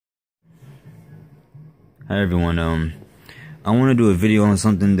Hi everyone. I want to do a video on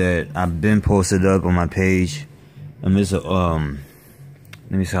something that I've been posted up on my page. It's a let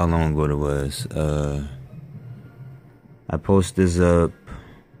me see how long ago it was. I posted this up.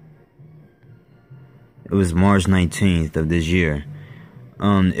 It was March 19th of this year.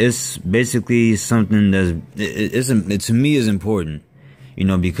 It's basically something that's to me is important, you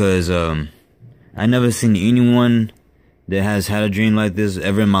know, because I never seen anyone that has had a dream like this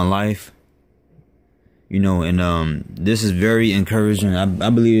ever in my life. You know, and this is very encouraging. I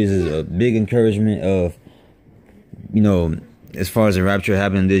believe this is a big encouragement of, you know, as far as the rapture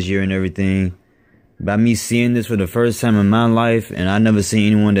happening this year and everything. By me seeing this for the first time in my life, and I never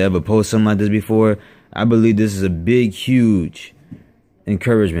seen anyone to ever post something like this before, I believe this is a big, huge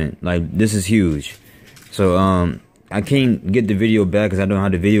encouragement. Like, this is huge. So, I can't get the video back because I don't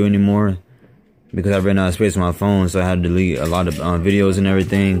have the video anymore, because I ran out of space on my phone, so I had to delete a lot of videos and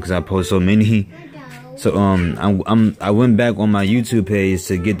everything because I post so many. So I went back on my YouTube page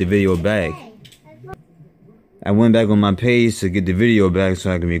to get the video back. I went back on my page to get the video back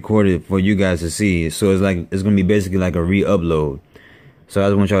so I can record it for you guys to see. So it's gonna be basically like a re-upload. So I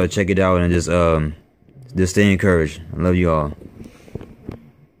just want y'all to check it out and just stay encouraged. I love you all. I'm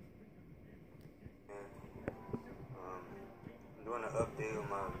doing an update on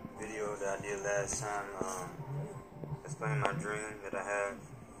my video that I did last time, explaining my dream that I had.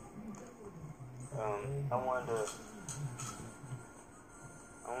 I wanted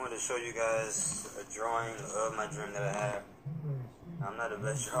to show you guys a drawing of my dream that I had. I'm not the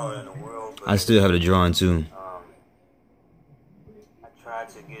best drawer in the world, but I still have the drawing too. I tried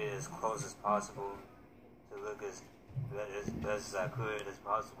to get as close as possible to look as best as I could as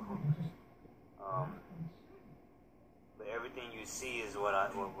possible. But everything you see is what I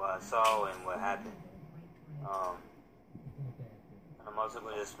saw and what happened. I'm also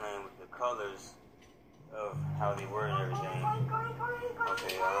going to explain with the colors of how they were and everything.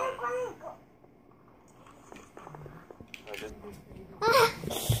 Okay,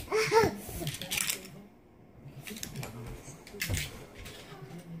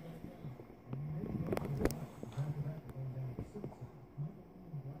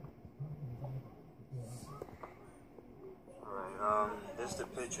 Alright, this is the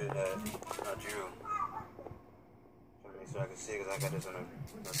picture that I drew. Let me make sure I can see because I got this on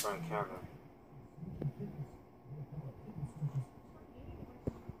the front camera.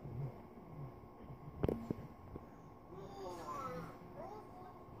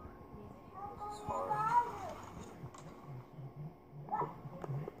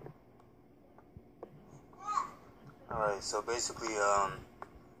 Alright, so basically,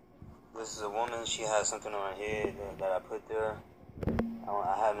 this is a woman. She has something on her head that I put there.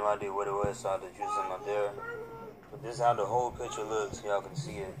 I have no idea what it was, so I had to choose something up there. But this is how the whole picture looks. Y'all can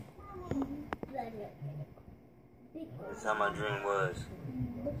see it. This is how my dream was.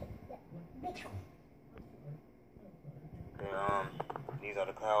 Okay, these are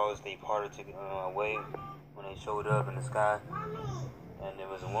the clouds. They parted away when they showed up in the sky. And there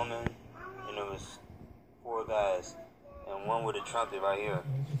was a woman, and there was 4 guys, and one with a trumpet right here.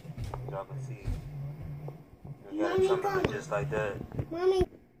 Y'all can see. They got a trumpet just like that. And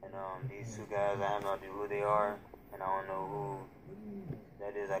these 2 guys, I have no idea who they are, and I don't know who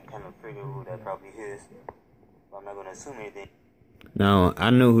that is. I kind of figure who that probably is, but I'm not gonna assume anything. Now I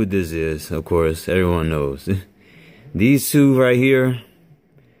know who this is. Of course, everyone knows. These 2 right here,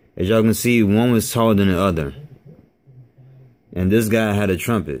 as y'all can see, one was taller than the other, and this guy had a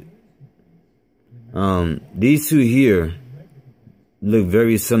trumpet. These 2 here look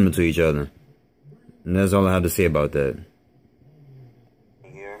very similar to each other, and that's all I have to say about that.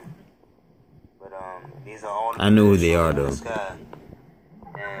 Here, but these are all. I know who they are though. And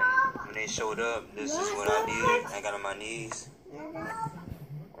when they showed up, this is what I did. I got on my knees,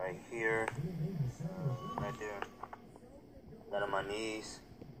 right here, right there. Got on my knees,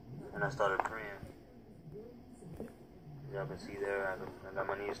 and I started praying. Y'all can see there, I got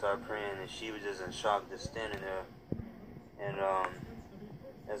my knees, started praying, and she was just in shock, just standing there. And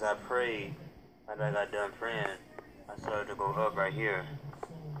as I prayed, after I got done praying, I started to go up right here,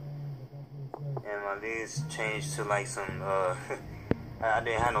 and my legs changed to like some I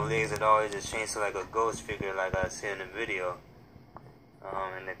didn't have no legs at all. It just changed to like a ghost figure, like I see in the video.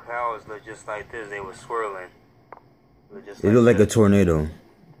 And the clouds looked just like this. They were swirling. It looked like a tornado,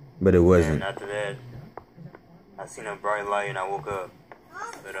 but it wasn't. And after that, I seen a bright light and I woke up.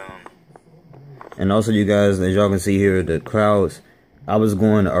 But and also, you guys, as y'all can see here, the clouds, I was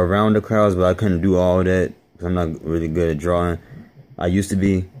going around the clouds, but I couldn't do all that because I'm not really good at drawing. I used to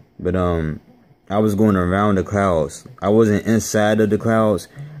be, but I was going around the clouds. I wasn't inside of the clouds.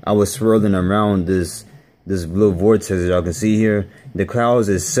 I was swirling around this this little vortex that y'all can see here. The clouds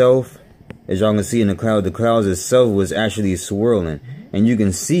itself, as y'all can see in the clouds itself was actually swirling, and you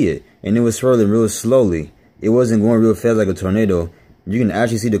can see it, and it was swirling real slowly. It wasn't going real fast like a tornado. You can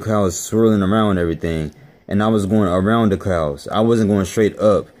actually see the clouds swirling around everything, and I was going around the clouds. I wasn't going straight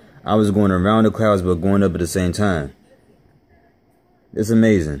up. I was going around the clouds, but going up at the same time. It's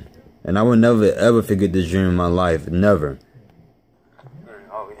amazing, and I would never ever forget this dream in my life. Never.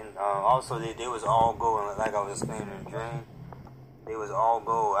 Also, they was all gold, like I was explaining in the dream. They was all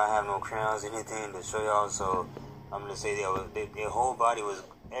gold. I have no crowns, anything to show y'all. So I'm gonna say their whole body was,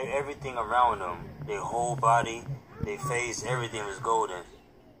 everything around them, their whole body, their face, everything was golden.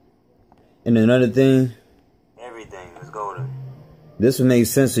 And another thing, everything was golden. This would make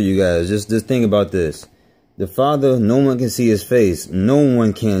sense to you guys. Just think about this. The Father, no one can see his face. No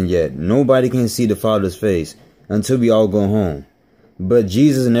one can yet. Nobody can see the Father's face until we all go home. But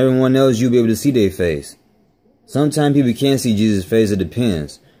Jesus and everyone else, you'll be able to see their face. Sometimes people can't see Jesus' face. It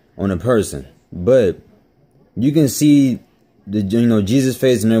depends on the person. But you can see Jesus'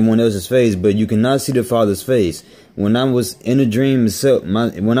 face and everyone else's face, but you cannot see the Father's face. When I was in a dream,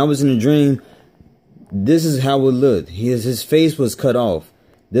 this is how it looked. His face was cut off.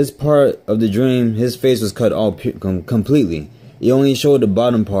 This part of the dream, his face was cut off completely. It only showed the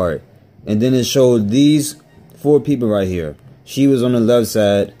bottom part, and then it showed these 4 people right here. She was on the left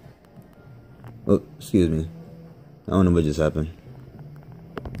side. Oh, excuse me. I don't know what just happened.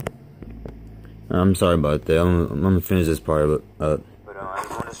 I'm sorry about that. I'm gonna finish this part up. But I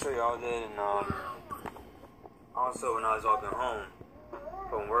just want to show y'all that, and also when I was walking home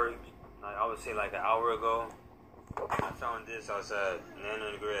from work, I would say like an hour ago, I found this outside, laying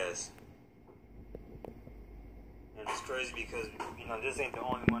on the grass. And it's crazy because this ain't the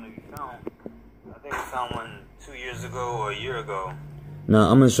only one that we found. I think we found one 2 years ago or a year ago. Now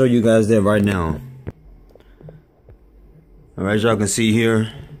I'm gonna show you guys that right now. Alright, y'all can see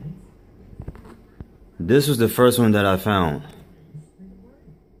here. This was the first one that I found.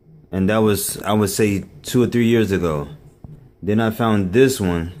 And that was, I would say, 2 or 3 years ago. Then I found this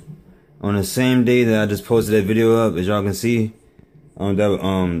one on the same day that I just posted that video up, as y'all can see.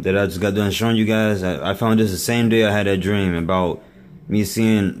 That I just got done showing you guys. I found this the same day I had that dream about me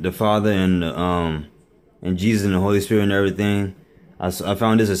seeing the Father and Jesus and the Holy Spirit and everything. I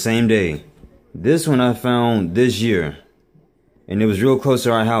found this the same day. This one I found this year, and it was real close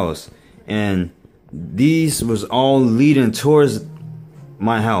to our house. And these was all leading towards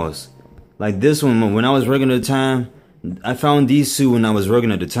my house. Like this one, when I was working at the time, I found these 2 when I was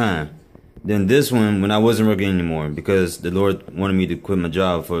working at the time. Then this one when I wasn't working anymore, because the Lord wanted me to quit my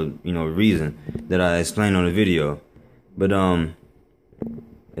job for a reason that I explained on the video. But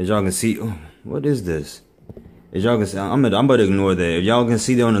as y'all can see, oh, what is this? As y'all can see, I'm about to ignore that. If y'all can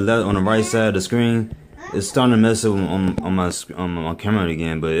see that on the right side of the screen, it's starting to mess up on my camera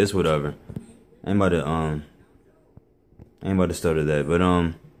again, but it's whatever. I ain't about to stutter that. But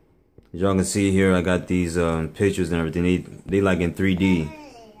as y'all can see here, I got these pictures and everything. They like in 3D,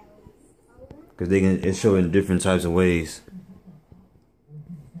 cause it's showing different types of ways.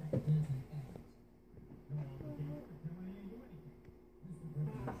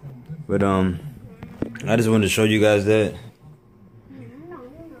 But I just wanted to show you guys that.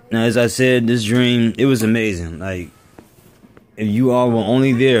 Now, as I said, this dream, it was amazing. Like, if you all were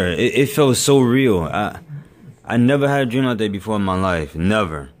only there, it felt so real. I never had a dream like that before in my life,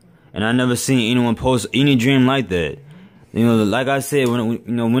 never. And I never seen anyone post any dream like that. Like I said,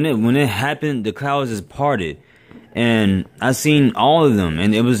 when it happened, the clouds just parted, and I seen all of them,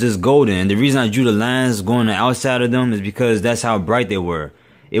 and it was just golden. And the reason I drew the lines going the outside of them is because that's how bright they were.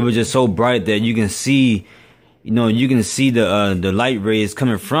 It was just so bright that you can see, the light rays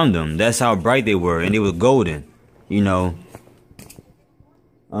coming from them. That's how bright they were, and it was golden. It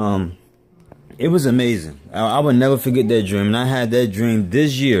was amazing. I would never forget that dream. And I had that dream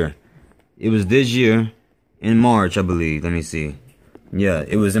this year. It was this year in March, I believe. Let me see. Yeah,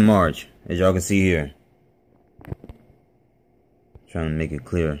 it was in March, as y'all can see here. Trying to make it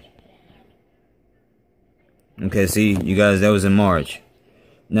clear. Okay, see, you guys, that was in March.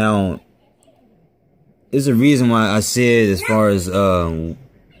 Now, there's a reason why I said, as far as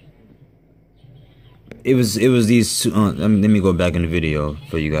it was these 2. Let me go back in the video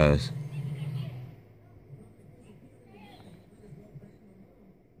for you guys.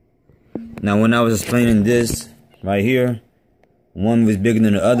 Now, when I was explaining this right here, one was bigger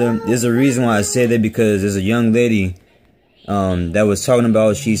than the other. There's a reason why I said that, because there's a young lady that was talking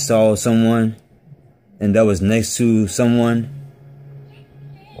about she saw someone, and that was next to someone.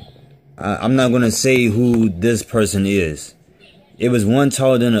 I'm not going to say who this person is. It was one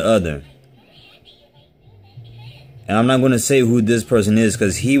taller than the other. And I'm not going to say who this person is,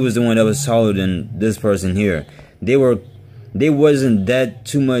 because he was the one that was taller than this person here. They wasn't that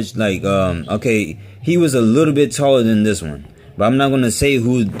too much, like, okay, he was a little bit taller than this one. But I'm not going to say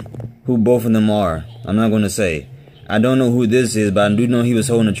who both of them are. I'm not going to say. I don't know who this is, but I do know he was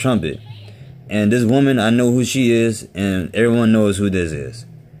holding a trumpet. And this woman, I know who she is, and everyone knows who this is.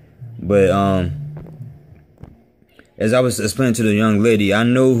 But, as I was explaining to the young lady, I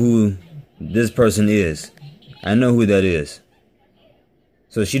know who this person is. I know who that is.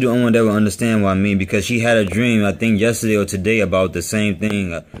 So she the only one that will understand what I mean, because she had a dream, I think yesterday or today, about the same thing.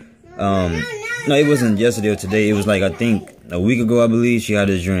 No, it wasn't yesterday or today. It was like, I think a week ago, I believe, she had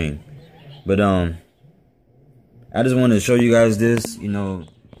this dream. But I just wanted to show you guys this. You know,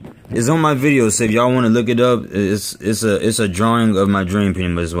 it's on my video, so if y'all want to look it up, it's a drawing of my dream, pretty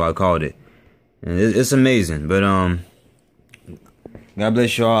much is what I called it. And it's amazing. But God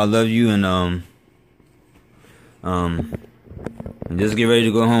bless y'all. I love you, and just get ready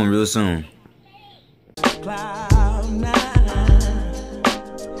to go home real soon. Cloud nine.